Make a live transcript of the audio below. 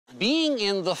Being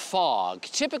in the fog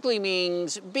typically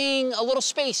means being a little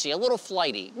spacey, a little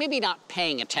flighty, maybe not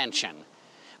paying attention.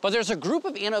 But there's a group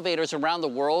of innovators around the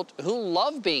world who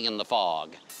love being in the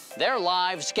fog. Their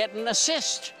lives get an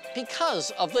assist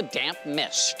because of the damp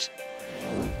mist.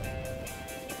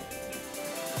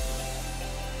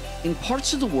 In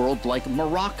parts of the world like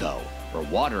Morocco, where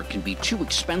water can be too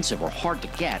expensive or hard to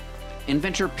get,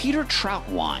 inventor Peter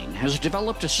Troutwine has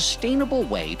developed a sustainable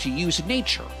way to use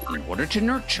nature in order to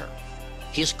nurture.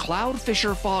 His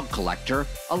Cloudfisher Fog Collector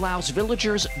allows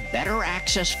villagers better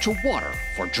access to water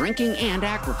for drinking and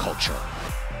agriculture.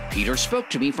 Peter spoke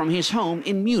to me from his home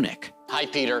in Munich. Hi,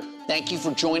 Peter. Thank you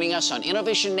for joining us on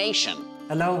Innovation Nation.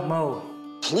 Hello, Mo.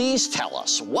 Please tell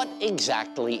us, what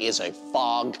exactly is a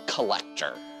fog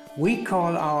collector? We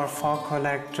call our fog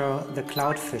collector the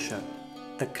Cloudfisher.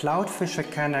 The Cloudfisher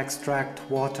can extract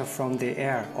water from the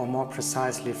air, or more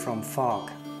precisely from fog.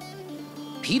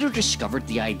 Peter discovered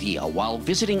the idea while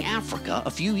visiting Africa a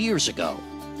few years ago.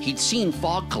 He'd seen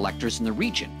fog collectors in the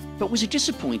region, but was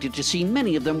disappointed to see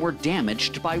many of them were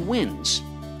damaged by winds.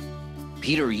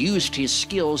 Peter used his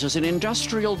skills as an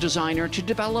industrial designer to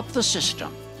develop the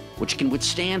system, which can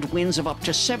withstand winds of up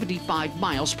to 75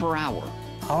 miles per hour.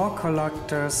 Our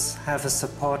collectors have a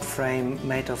support frame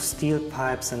made of steel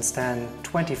pipes and stand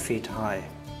 20 feet high.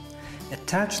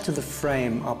 Attached to the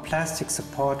frame are plastic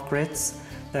support grids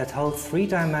that hold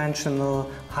three-dimensional,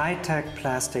 high-tech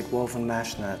plastic woven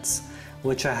mesh nets,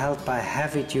 which are held by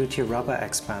heavy-duty rubber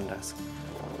expanders.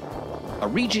 A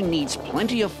region needs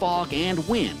plenty of fog and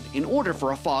wind in order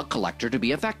for a fog collector to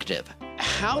be effective.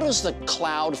 How does the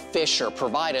Cloudfisher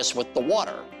provide us with the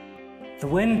water? The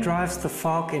wind drives the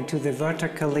fog into the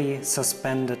vertically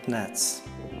suspended nets.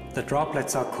 The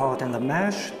droplets are caught in the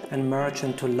mesh and merge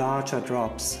into larger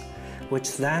drops,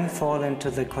 which then fall into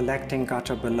the collecting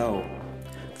gutter below.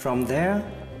 From there,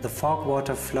 the fog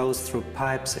water flows through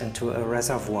pipes into a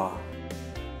reservoir.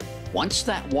 Once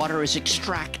that water is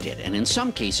extracted and in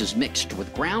some cases mixed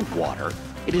with groundwater,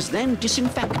 it is then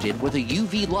disinfected with a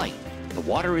UV light. The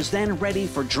water is then ready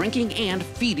for drinking and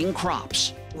feeding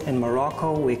crops. In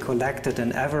Morocco, we collected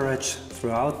an average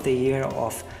throughout the year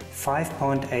of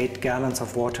 5.8 gallons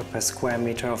of water per square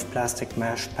meter of plastic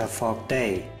mesh per fog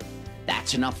day.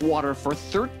 That's enough water for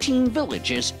 13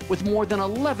 villages with more than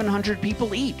 1,100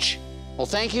 people each. Well,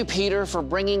 thank you, Peter, for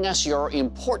bringing us your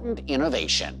important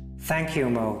innovation. Thank you,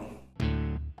 Mo.